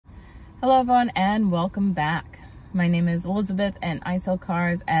Hello everyone and welcome back. My name is Elizabeth and I sell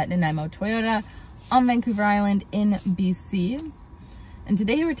cars at Nanaimo Toyota on Vancouver Island in BC. And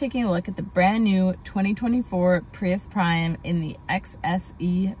today we're taking a look at the brand new 2024 Prius Prime in the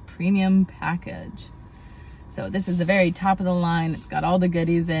XSE premium package. So this is the very top of the line. It's got all the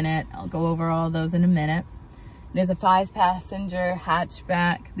goodies in it. I'll go over all those in a minute. It is a 5-passenger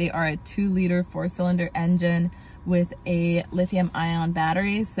hatchback. They are a 2-liter 4-cylinder engine with a lithium-ion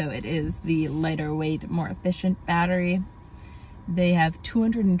battery, so it is the lighter weight, more efficient battery. They have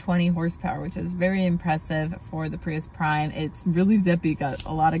 220 horsepower, which is very impressive for the Prius Prime. It's really zippy, got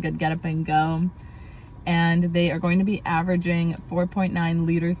a lot of good get up and go. And they are going to be averaging 4.9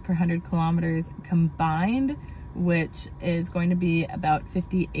 liters per 100 kilometers combined, which is going to be about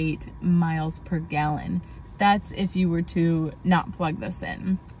 58 miles per gallon. That's if you were to not plug this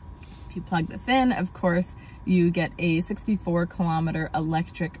in. If you plug this in, of course, you get a 64-kilometer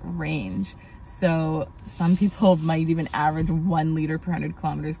electric range. So some people might even average 1 liter per 100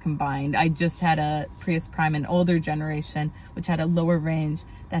 kilometers combined. I just had a Prius Prime, an older generation, which had a lower range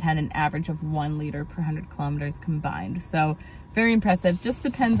that had an average of 1 liter per 100 kilometers combined. So very impressive. Just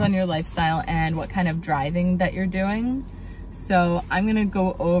depends on your lifestyle and what kind of driving that you're doing. So I'm gonna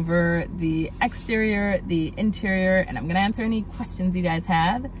go over the exterior, the interior, and I'm gonna answer any questions you guys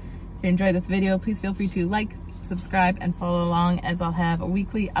have. If you enjoyed this video, please feel free to like, subscribe, and follow along, as I'll have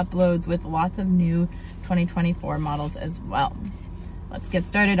weekly uploads with lots of new 2024 models as well. Let's get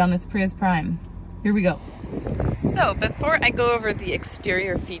started on this Prius Prime. Here we go. So before I go over the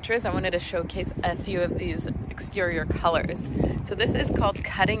exterior features, I wanted to showcase a few of these exterior colors. So this is called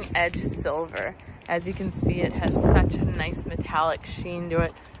Cutting Edge Silver. As you can see, it has such a nice metallic sheen to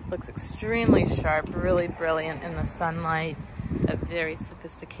it. Looks extremely sharp, really brilliant in the sunlight. A very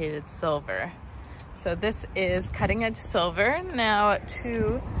sophisticated silver. So this is Cutting Edge Silver. Now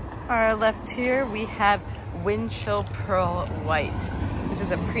to our left here, we have Windchill Pearl White. This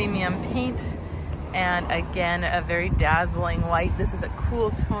is a premium paint, and again, a very dazzling white. This is a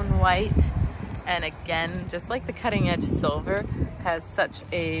cool tone white, and again, just like the Cutting Edge Silver, has such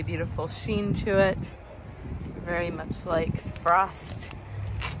a beautiful sheen to it. Very much like frost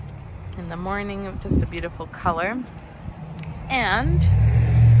in the morning, just a beautiful color. And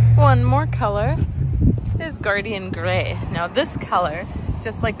one more color is Guardian Gray. Now this color,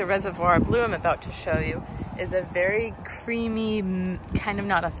 just like the Reservoir Blue I'm about to show you, is a very creamy, kind of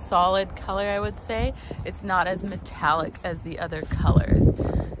not a solid color, I would say. It's not as metallic as the other colors.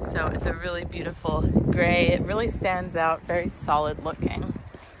 So it's a really beautiful gray. It really stands out, very solid looking.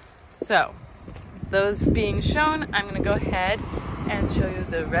 So those being shown, I'm gonna go ahead and show you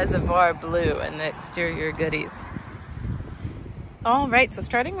the Reservoir Blue and the exterior goodies. All right, so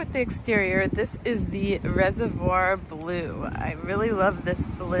starting with the exterior, this is the Reservoir Blue. I really love this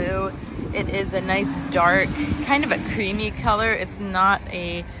blue. It is a nice dark, kind of a creamy color. It's not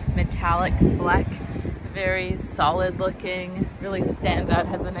a metallic fleck. Very solid looking, really stands out,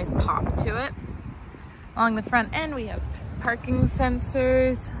 has a nice pop to it. Along the front end, we have parking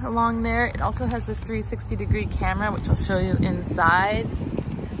sensors along there. It also has this 360-degree camera, which I'll show you inside.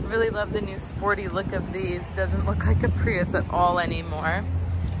 Really love the new sporty look of these. Doesn't look like a Prius at all anymore.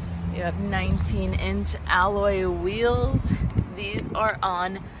 You have 19-inch alloy wheels. These are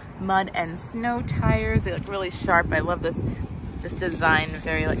on mud and snow tires. They look really sharp. I love this design,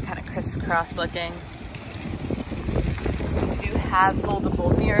 very like kind of crisscross looking. You do have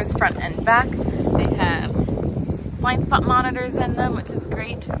foldable mirrors front and back. They have blind spot monitors in them, which is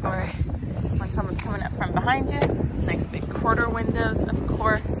great for when someone's coming up from behind you. Nice big quarter windows, of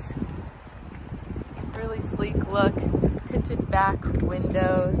course. Really sleek look. Tinted back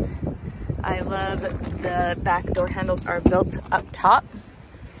windows. I love the back door handles are built up top.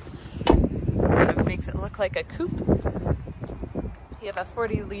 Kind of makes it look like a coupe. You have a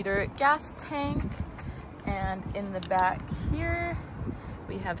 40-liter gas tank. And in the back here,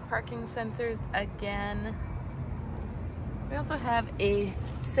 we have parking sensors again. We also have a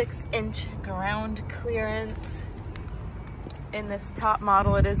 6-inch ground clearance. In this top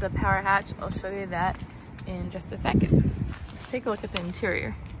model, it is a power hatch. I'll show you that in just a second. Let's take a look at the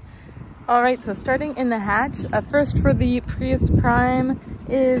interior. All right, so starting in the hatch, first for the Prius Prime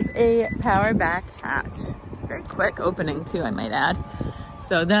is a power back hatch. Very quick opening too, I might add.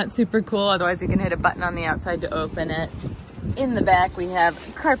 So that's super cool. Otherwise you can hit a button on the outside to open it. In the back, we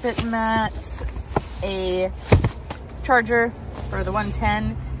have carpet mats, a charger for the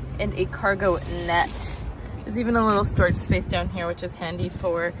 110, and a cargo net. There's even a little storage space down here, which is handy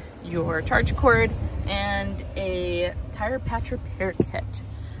for your charge cord, and a tire patch repair kit.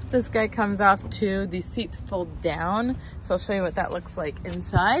 This guy comes off too. The seats fold down, so I'll show you what that looks like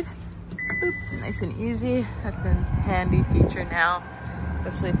inside. Boop, nice and easy. That's a handy feature now,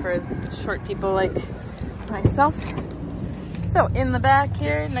 especially for short people like myself. So in the back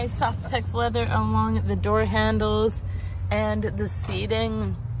here, nice soft text leather along the door handles and the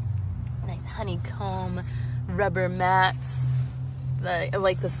seating. Nice honeycomb rubber mats. I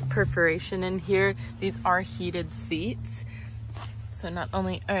like this perforation in here. These are heated seats. So not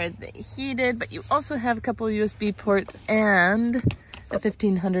only are they heated, but you also have a couple USB ports and a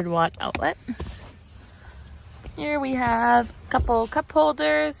 1500 watt outlet. Here we have a couple cup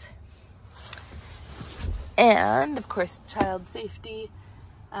holders. And of course, child safety,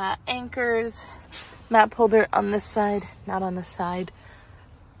 anchors, map holder on this side, not on the side,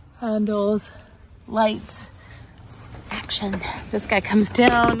 handles, lights, action. This guy comes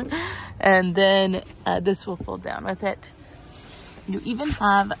down, and then this will fold down with it. You even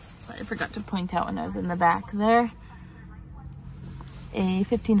have, sorry, I forgot to point out when I was in the back there, a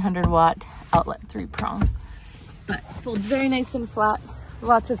 1500 watt outlet 3-prong, but folds very nice and flat,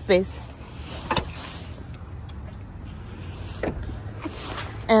 lots of space.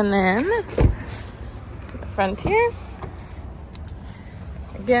 And then front here,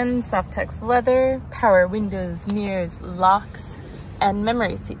 again, soft text leather, power windows, mirrors, locks, and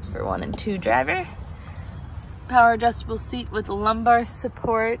memory seats for 1 and 2 driver. Power adjustable seat with lumbar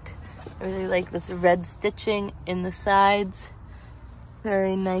support. I really like this red stitching in the sides.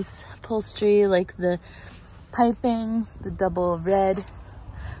 Very nice upholstery, like the piping, the double red.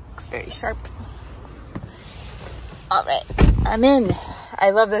 Looks very sharp. All right, I'm in. I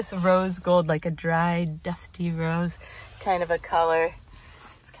love this rose gold, like a dry, dusty rose kind of a color.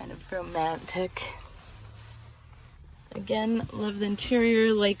 It's kind of romantic. Again, love the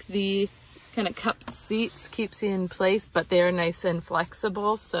interior, like the kind of cupped seats, keeps you in place, but they're nice and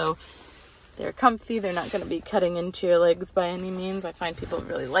flexible, so they're comfy. They're not going to be cutting into your legs by any means. I find people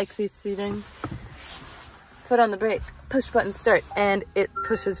really like these seatings. Foot on the brake, push button start, and it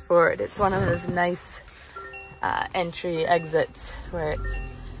pushes forward. It's one of those nice entry exits where it's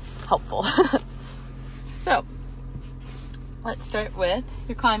helpful. So let's start with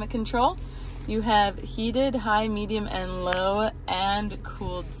your climate control. You have heated, high, medium, and low, and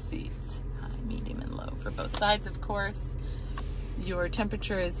cooled seats. High, medium, and low for both sides, of course. Your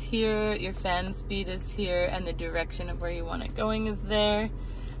temperature is here, your fan speed is here, and the direction of where you want it going is there.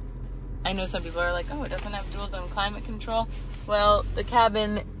 I know some people are like, oh, it doesn't have dual zone climate control. Well, the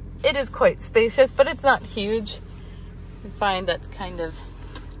cabin, it is quite spacious, but it's not huge. I find that's kind of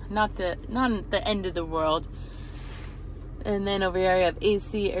not the end of the world. And then over here I have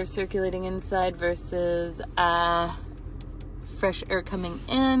AC, air circulating inside versus fresh air coming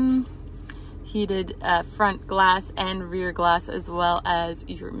in. Heated front glass and rear glass, as well as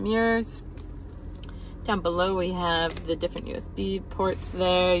your mirrors. Down below we have the different USB ports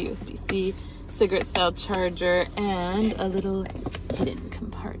there, USB-C, cigarette style charger, and a little hidden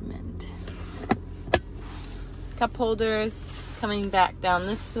compartment. Cup holders coming back down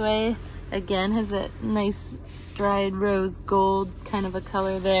this way. Again, has that nice dried rose gold kind of a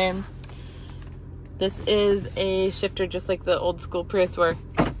color there. This is a shifter just like the old school Prius where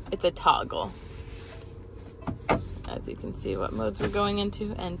it's a toggle. As you can see what modes we're going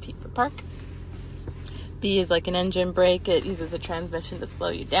into, and P for park. B is like an engine brake. It uses a transmission to slow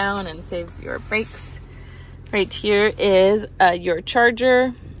you down and saves your brakes. Right here is your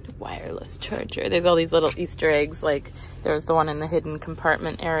charger, wireless charger. There's all these little Easter eggs, like there's the one in the hidden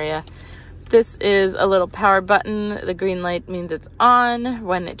compartment area. This is a little power button. The green light means it's on.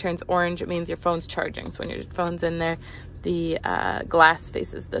 When it turns orange, it means your phone's charging. So when your phone's in there, the glass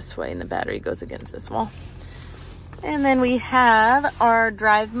faces this way and the battery goes against this wall. And then we have our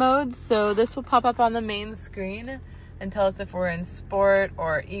drive modes. So this will pop up on the main screen and tell us if we're in sport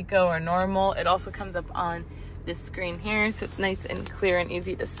or eco or normal. It also comes up on this screen here, so it's nice and clear and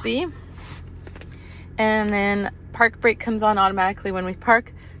easy to see. And then park brake comes on automatically when we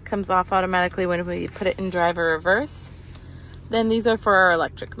park, comes off automatically when we put it in drive or reverse. Then these are for our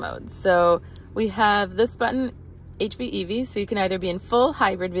electric modes. So we have this button, HV EV, so you can either be in full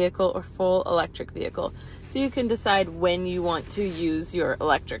hybrid vehicle or full electric vehicle. So you can decide when you want to use your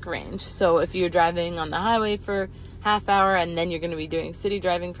electric range. So if you're driving on the highway for half hour and then you're going to be doing city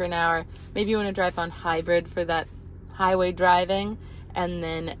driving for an hour, maybe you want to drive on hybrid for that highway driving and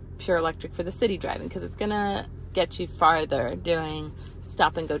then pure electric for the city driving, because it's going to get you farther doing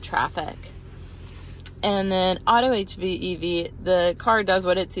stop and go traffic. And then auto HV EV, the car does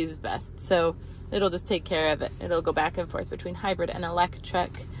what it sees best, so it'll just take care of it. It'll go back and forth between hybrid and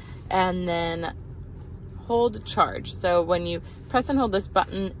electric, and then hold charge. So when you press and hold this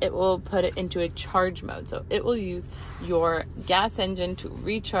button, it will put it into a charge mode. So it will use your gas engine to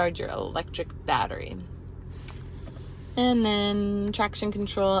recharge your electric battery. And then traction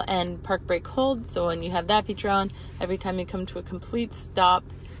control and park brake hold. So when you have that feature on, every time you come to a complete stop,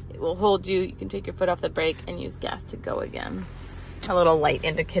 it will hold you. You can take your foot off the brake and use gas to go again. A little light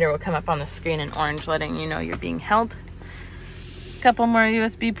indicator will come up on the screen in orange, letting you know you're being held. A couple more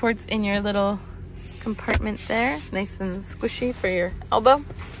USB ports in your little compartment there. Nice and squishy for your elbow.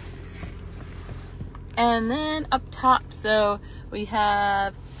 And then up top, so we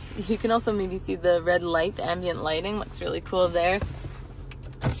have, you can also maybe see the red light, the ambient lighting. Looks really cool there.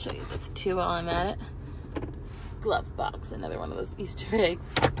 I'll show you this too while I'm at it. Glove box, another one of those Easter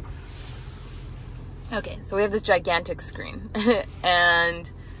eggs. Okay, so we have this gigantic screen and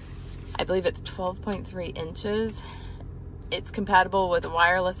I believe it's 12.3 inches. It's compatible with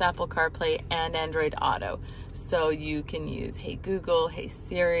wireless Apple CarPlay and Android Auto. So you can use Hey Google, Hey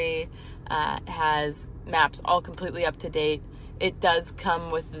Siri, it has maps all completely up to date. It does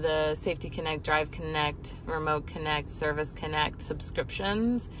come with the Safety Connect, Drive Connect, Remote Connect, Service Connect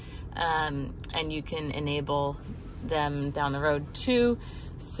subscriptions, and you can enable them down the road too.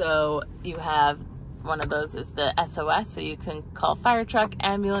 So you have one of those is the SOS, so you can call fire truck,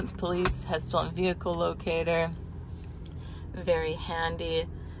 ambulance, police, has stolen vehicle locator. Very handy.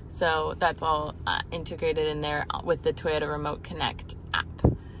 So that's all integrated in there with the Toyota Remote Connect app.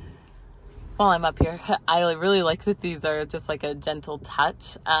 While I'm up here, I really like that these are just like a gentle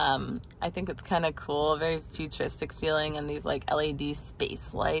touch. I think it's kind of cool, very futuristic feeling, and these like LED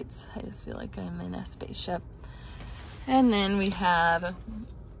space lights. I just feel like I'm in a spaceship. And then we have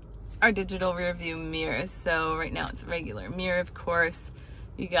our digital rear view mirrors. So right now it's a regular mirror, of course.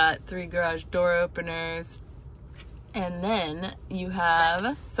 You got 3 garage door openers. And then you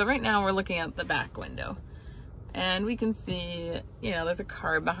have, so right now we're looking out the back window and we can see, you know, there's a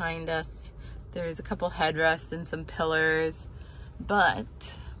car behind us. There's a couple headrests and some pillars,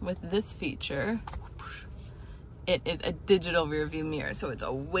 but with this feature, it is a digital rear view mirror. So it's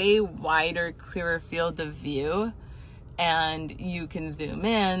a way wider, clearer field of view, and you can zoom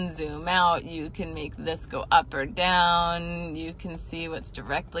in, zoom out. You can make this go up or down. You can see what's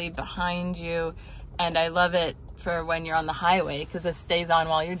directly behind you. And I love it for when you're on the highway, because it stays on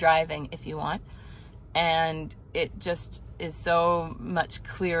while you're driving if you want. And it just is so much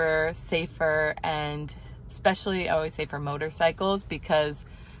clearer, safer, and especially I always say for motorcycles, because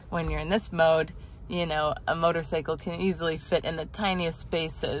when you're in this mode, you know, a motorcycle can easily fit in the tiniest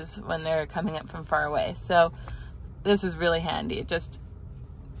spaces when they're coming up from far away. So this is really handy. It just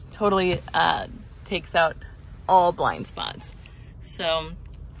totally takes out all blind spots. So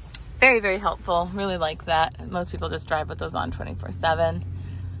very, very helpful. Really like that. Most people just drive with those on 24/7.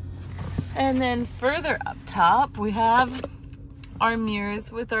 And then further up top, we have our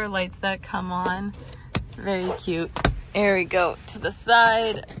mirrors with our lights that come on. Very cute. There we go. To the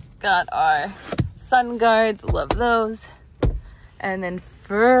side, got our sun guards. Love those. And then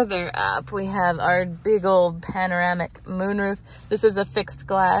further up, we have our big old panoramic moonroof. This is a fixed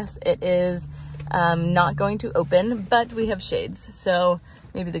glass. It is not going to open, but we have shades. So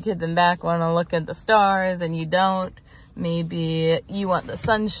maybe the kids in back want to look at the stars and you don't. Maybe you want the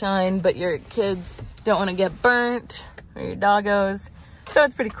sunshine, but your kids don't want to get burnt, or your doggos. So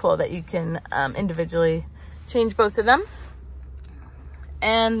it's pretty cool that you can individually change both of them.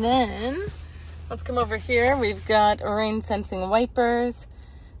 And then let's come over here. We've got rain sensing wipers.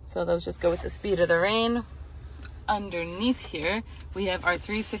 So those just go with the speed of the rain. Underneath here, we have our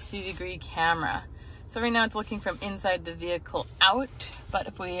 360-degree camera. So right now it's looking from inside the vehicle out, but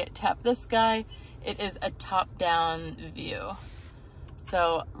if we tap this guy, it is a top-down view.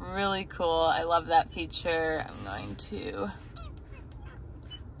 So really cool. I love that feature. I'm going to,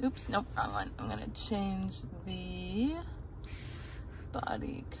 oops, nope, wrong one. I'm gonna change the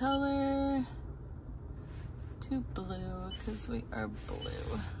body color to blue because we are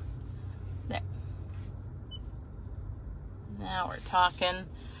blue. There. Now we're talking.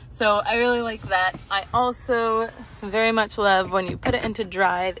 So I really like that. I also very much love when you put it into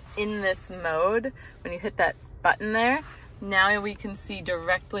drive in this mode, when you hit that button there, now we can see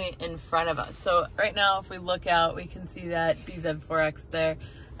directly in front of us. So right now, if we look out, we can see that BZ4X there,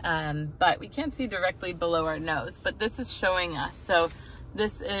 but we can't see directly below our nose, but this is showing us. So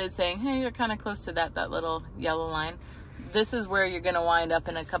this is saying, hey, you're kind of close to that little yellow line. This is where you're gonna wind up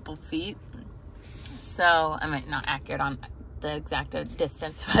in a couple feet. So, I mean, not accurate on the exact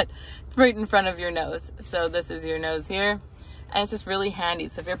distance, but it's right in front of your nose. So this is your nose here, and it's just really handy.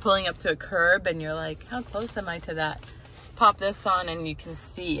 So if you're pulling up to a curb and you're like, how close am I to that? pop this on and you can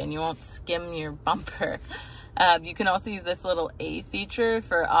see, and you won't skim your bumper. You can also use this little A feature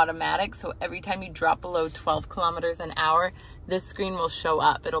for automatic. So every time you drop below 12 kilometers an hour, this screen will show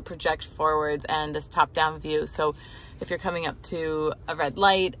up. It'll project forwards and this top-down view. So if you're coming up to a red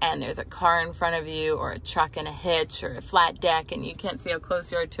light and there's a car in front of you, or a truck and a hitch, or a flat deck, and you can't see how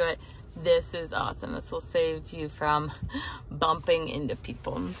close you are to it, this is awesome. This will save you from bumping into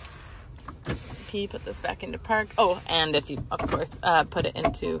people. P, put this back into park. Oh, and if you, of course, put it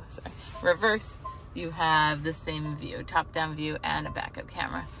into reverse, you have the same view, top-down view, and a backup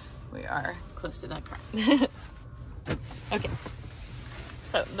camera. We are close to that car. Okay,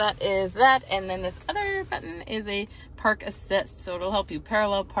 so that is that. And then this other button is a park assist. So it'll help you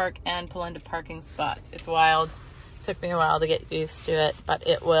parallel park and pull into parking spots. It's wild. It took me a while to get used to it, but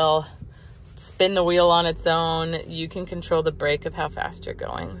it will spin the wheel on its own. You can control the brake of how fast you're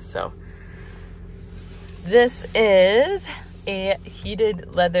going. So this is a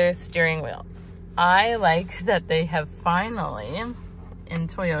heated leather steering wheel. I like that they have finally, in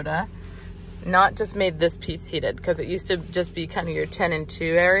Toyota, not just made this piece heated, because it used to just be kind of your 10 and 2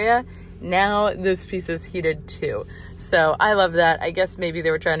 area. Now this piece is heated too. So I love that. I guess maybe they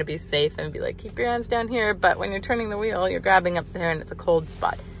were trying to be safe and be like, keep your hands down here, but when you're turning the wheel, you're grabbing up there and it's a cold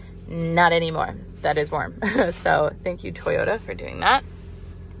spot. Not anymore. That is warm. So thank you, Toyota, for doing that.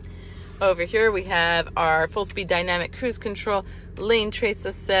 Over here we have our full speed dynamic cruise control, lane trace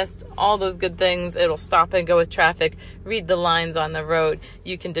assist, all those good things. It'll stop and go with traffic, read the lines on the road.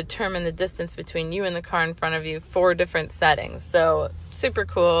 You can determine the distance between you and the car in front of you, 4 different settings. So super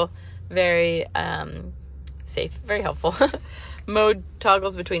cool, very safe, very helpful. Mode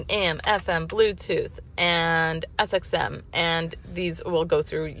toggles between AM, FM, Bluetooth, and SXM. And these will go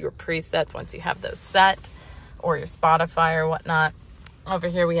through your presets once you have those set, or your Spotify or whatnot. Over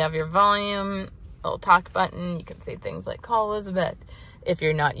here we have your volume, little talk button. You can say things like, call Elizabeth, if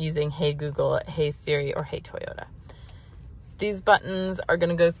you're not using Hey Google, Hey Siri, or Hey Toyota. These buttons are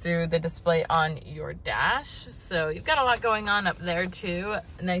going to go through the display on your dash. So you've got a lot going on up there too.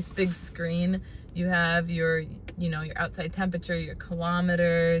 A nice big screen. You have your, your outside temperature, your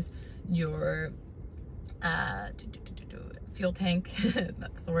kilometers, your fuel tank,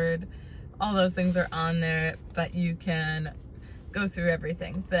 that's the word. All those things are on there, but you can go through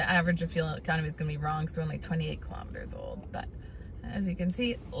everything. The average of fuel economy is going to be wrong because we're only 28 kilometers old. But as you can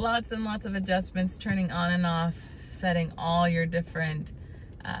see, lots and lots of adjustments, turning on and off, setting all your different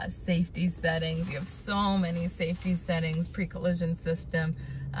safety settings. You have so many safety settings, pre-collision system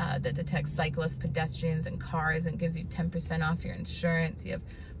that detects cyclists, pedestrians, and cars and gives you 10% off your insurance. You have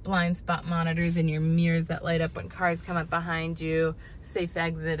blind spot monitors in your mirrors that light up when cars come up behind you, safe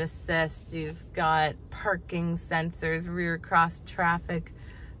exit assist. You've got parking sensors, rear cross traffic,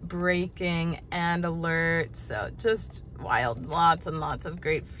 braking, and alert. So just wild, lots and lots of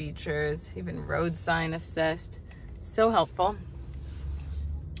great features, even road sign assist. So helpful.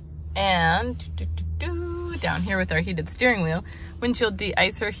 And down here with our heated steering wheel, windshield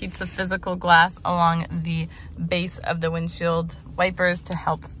de-icer heats the physical glass along the base of the windshield wipers to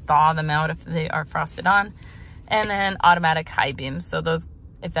help thaw them out if they are frosted on. And then automatic high beams. So those,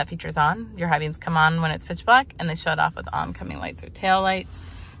 if that feature's on, your high beams come on when it's pitch black and they shut off with oncoming lights or tail lights.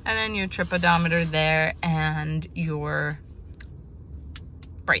 And then your trip odometer there and your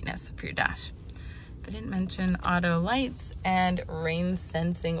brightness for your dash. I didn't mention auto lights and rain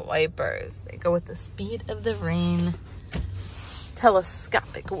sensing wipers. They go with the speed of the rain.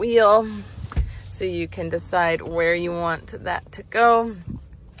 Telescopic wheel, so you can decide where you want that to go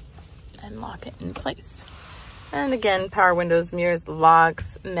and lock it in place. And again, power windows, mirrors,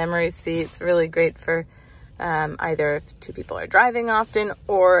 locks, memory seats, really great for either if 2 people are driving often,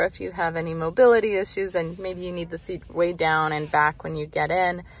 or if you have any mobility issues and maybe you need the seat way down and back when you get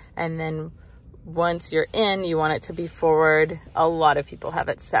in, and then once you're in, you want it to be forward. A lot of people have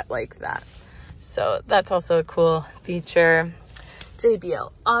it set like that. So that's also a cool feature.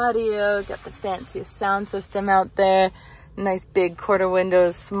 JBL audio, got the fanciest sound system out there. Nice big quarter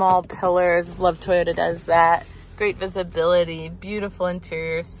windows, small pillars. Love Toyota does that. Great visibility, beautiful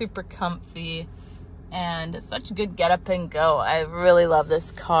interior, super comfy, and such good get up and go. I really love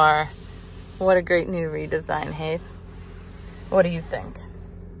this car. What a great new redesign, hey? What do you think?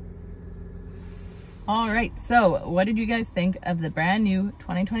 All right, so what did you guys think of the brand new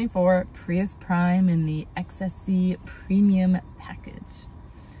 2024 Prius Prime in the XSE Premium package?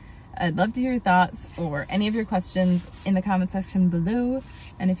 I'd love to hear your thoughts or any of your questions in the comment section below.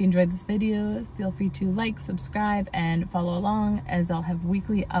 And if you enjoyed this video, feel free to like, subscribe, and follow along, as I'll have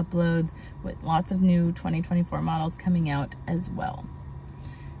weekly uploads with lots of new 2024 models coming out as well.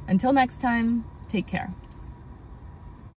 Until next time, take care.